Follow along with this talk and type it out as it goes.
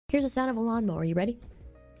Here's the sound of a lawnmower. You ready?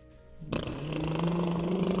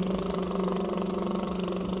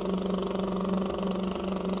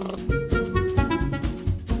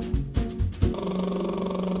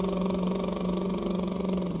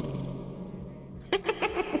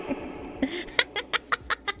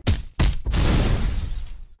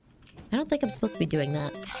 I don't think I'm supposed to be doing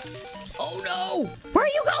that. Oh no! Where are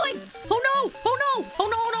you going? Oh no! Oh no! Oh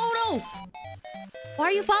no! Oh no! Oh no! Why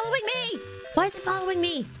are you following me? Why is it following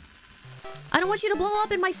me? I don't want you to blow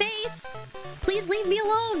up in my face. Please leave me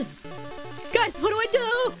alone. Guys, what do I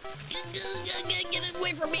do? Get it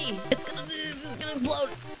away from me. It's gonna explode.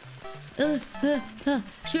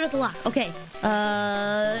 Shoot at the lock. Okay.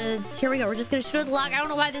 Here we go. We're just gonna shoot at the lock. I don't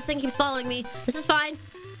know why this thing keeps following me. This is fine.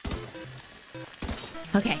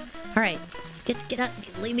 Okay. All right. Get out.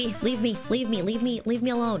 Leave me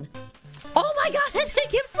alone. Oh my god! It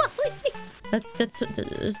keeps following me. That's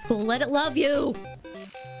cool. Let it love you.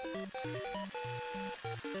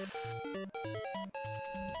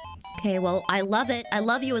 Okay, well, I love it. I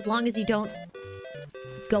love you as long as you don't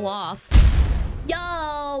go off.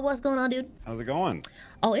 Yo, what's going on, dude? How's it going?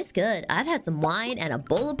 Oh, it's good. I've had some wine and a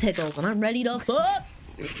bowl of pickles, and I'm ready to fuck.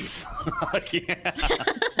 Yeah.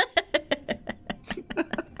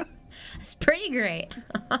 It's pretty great.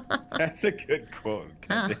 That's a good quote.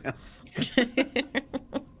 Goddamn.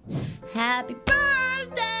 Happy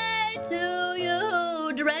birthday to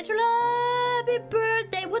you, Tarantula. Happy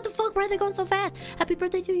birthday. What the fuck? Why are they going so fast? Happy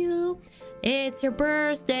birthday to you. It's your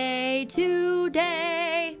birthday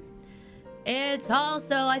today. It's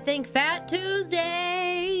also, I think, Fat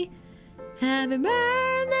Tuesday. Happy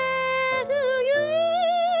birthday to you.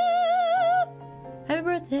 Happy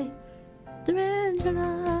birthday,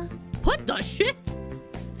 Tarantula. What the shit?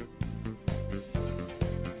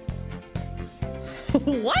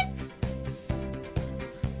 What?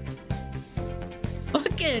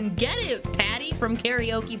 Fucking get it, Patty from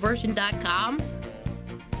karaokeversion.com.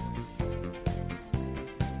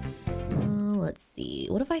 Let's see.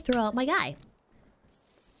 What if I throw out my guy?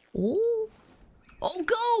 Oh. Oh,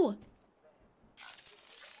 go!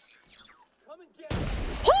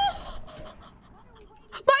 Oh!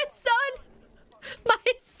 My son! My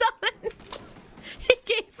son! He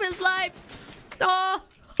gave his life. Oh,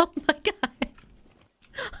 oh my god.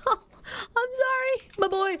 Oh, I'm sorry, my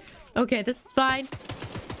boy. Okay, this is fine.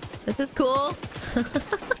 This is cool.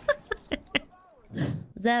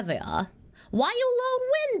 Xavier, why you load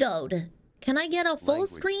windowed? Can I get a full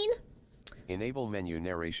screen? Enable menu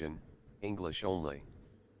narration, English only.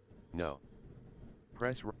 No.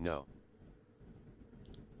 Press no.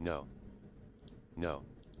 No. No.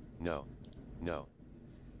 No. No.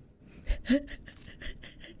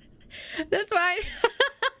 That's fine.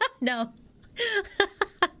 No.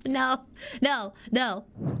 No. No. No.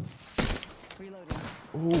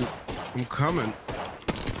 Ooh, I'm coming.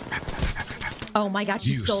 Oh my god,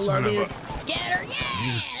 she's so low, dude. Get her,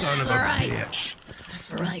 yeah! You son of a bitch.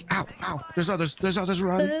 That's right. Ow, ow. There's others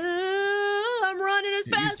run. I'm running as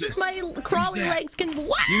fast as my crawly legs can.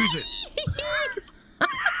 What? Use it.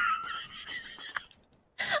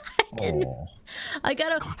 I didn't. Oh. I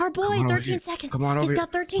gotta. Our boy, 13 seconds. Come on over He's here.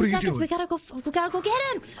 got 13 seconds. Doing? We gotta go get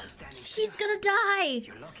him. He's gonna die.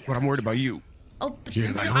 But I'm worried about you. Oh,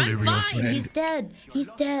 You're my I'm only real fine. friend. He's dead.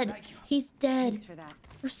 He's dead. He's dead.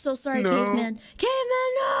 We're so sorry, No. Caveman.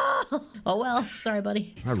 Caveman, no! Oh well, sorry,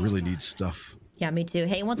 buddy. I really need stuff. Yeah, me too.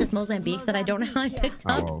 Hey, you want this Mozambique that I don't know how I picked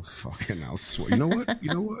up? Oh, fucking, I'll swear. You know what?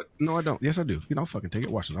 You know what? No, I don't. Yes, I do. You know, I'll fucking take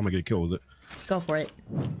it. Watch this. I'm gonna get killed with it. Go for it.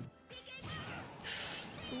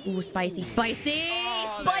 Ooh, spicy, spicy!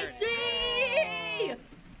 Oh, spicy!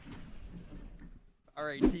 All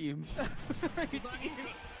right, team. All right, team.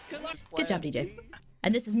 Good job, DJ.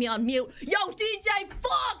 And this is me on mute. Yo, DJ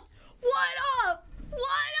fucked! What up?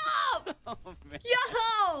 What up? Oh, man.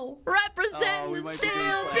 Yo! Representing the might be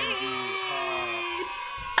steel doing beat!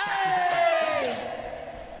 Hey!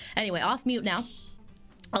 Anyway, off mute now.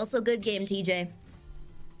 Also, good game, TJ.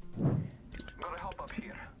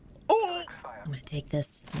 Oh! I'm gonna take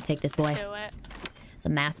this. I'm gonna take this boy. Do it. It's a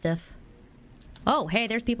Mastiff. Oh, hey,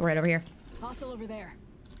 there's people right over here. Hostile over there.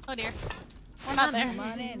 Oh dear. We're not there. Come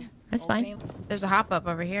on in. That's fine. There's a hop up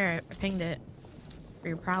over here. I pinged it for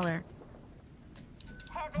your prowler.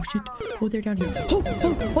 Oh shit. Oh, they're down here. Oh,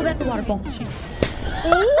 oh, oh, that's a waterfall.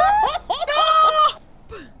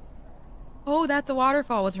 Oh, that's a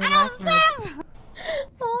waterfall. Was her last word.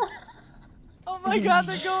 Oh my god,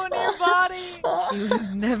 they're going to your body. She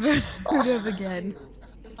was never heard of again.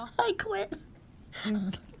 I quit. I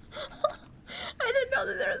didn't know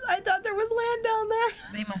that I thought there was land down there.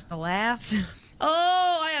 They must have laughed.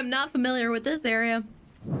 Oh, I am not familiar with this area.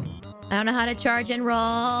 I don't know how to charge and roll.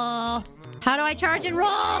 How do I charge and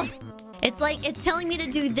roll? It's like, it's telling me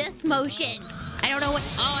to do this motion. I don't know what...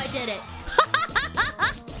 Oh, I did it.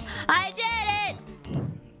 I did it.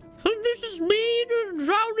 This is me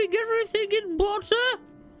drowning everything in water.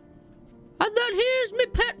 And then here's my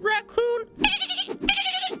pet raccoon.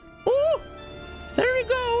 Oh, there he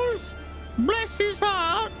goes. Bless his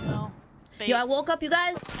heart. No. Yo, I woke up, you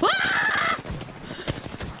guys. Ah!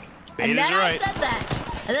 Bait And is then right. I said that.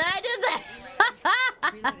 And then I did that.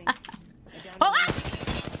 Oh, ah!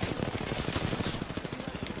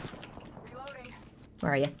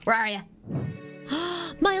 Where are you? Where are you?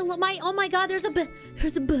 Oh my God, there's a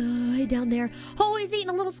boy down there. Oh, he's eating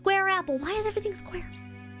a little square apple. Why is everything square?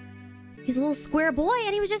 He's a little square boy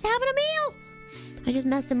and he was just having a meal. I just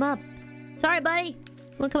messed him up. Sorry, buddy.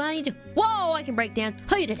 Wanna come out and eat you? Whoa, I can break dance.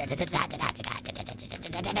 I'm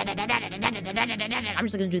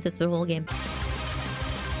just gonna do this the whole game.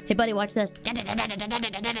 Hey, buddy, watch this.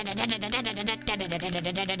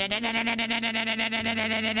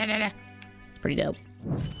 It's pretty dope.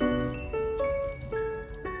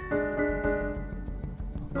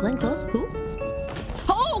 Glenn Close? Who?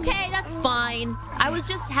 Oh, okay, that's fine. I was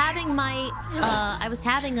just having my, I was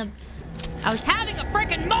having a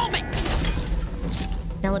freaking moment.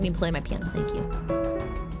 Now let me play my piano, thank you.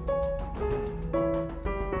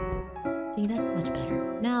 See, that's much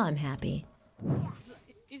better. Now I'm happy.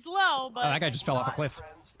 He's low, but... Oh, that guy just fell off a cliff.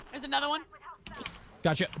 There's another one.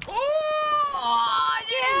 Gotcha. Oh, I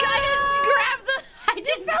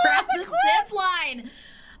didn't grab the zip line.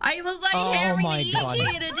 I was like Oh my Harry God.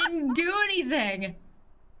 Eeky and it didn't do anything.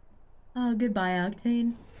 Oh, goodbye,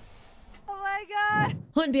 Octane. Oh my God.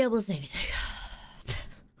 Wouldn't be able to say anything.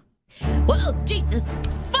 Whoa, Jesus.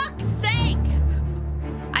 Fuck's sake!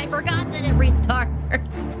 I forgot that it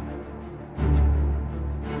restarts.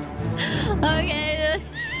 Okay.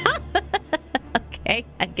 Okay,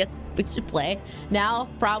 I guess we should play now,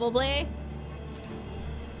 probably.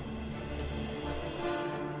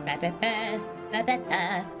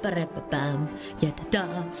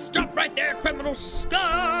 Stop right there, criminal scum!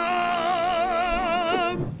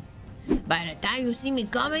 By the time you see me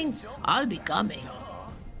coming, I'll be coming.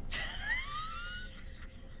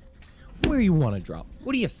 Where you want to drop?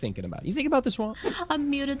 What are you thinking about? You think about the swamp? I'm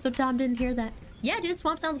muted so Tom didn't hear that. Yeah, dude,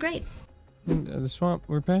 swamp sounds great. The swamp.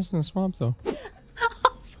 We're passing the swamp, though.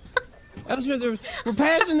 We're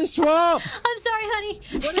passing the swamp. I'm sorry, honey.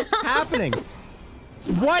 What is happening?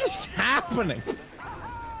 What is happening?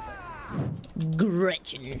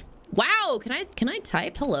 Gretchen. Wow, can I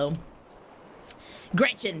type? Hello.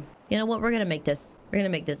 Gretchen. You know what? We're gonna make this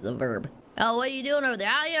a verb. Oh, what are you doing over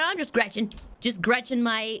there? Oh, you know, I'm just Gretchen. Just Gretchen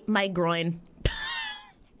my groin.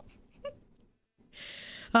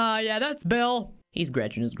 Yeah, that's Bill. He's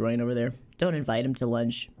Gretchen his groin over there. Don't invite him to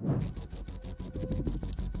lunch.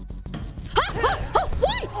 Why?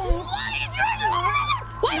 Why did you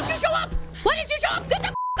Why did you show up? Why did you show up? Get the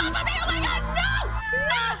off of me! Oh my God!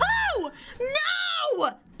 No! No!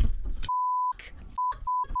 No!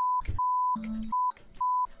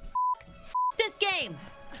 This game!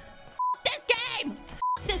 This game!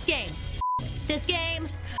 This game! This game!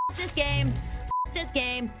 This game! This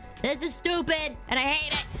game! This is stupid, and I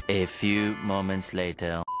hate it! A few moments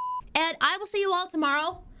later. And I will see you all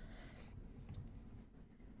tomorrow.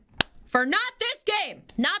 For not this game!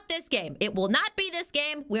 Not this game. It will not be this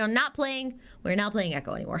game. We're not playing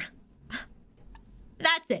Echo anymore.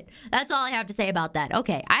 That's it. That's all I have to say about that.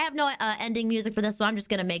 Okay, I have no ending music for this, so I'm just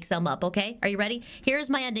gonna make some up, okay? Are you ready? Here's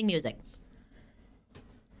my ending music.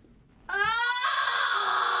 God,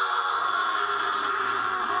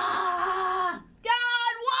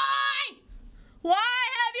 why? Why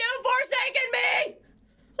have you forsaken me?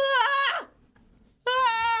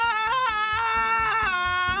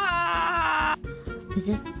 Is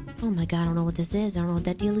this? Oh my God, I don't know what this is. I don't know what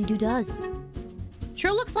that dealy-doo does.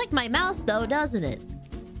 Sure looks like my mouse though, doesn't it?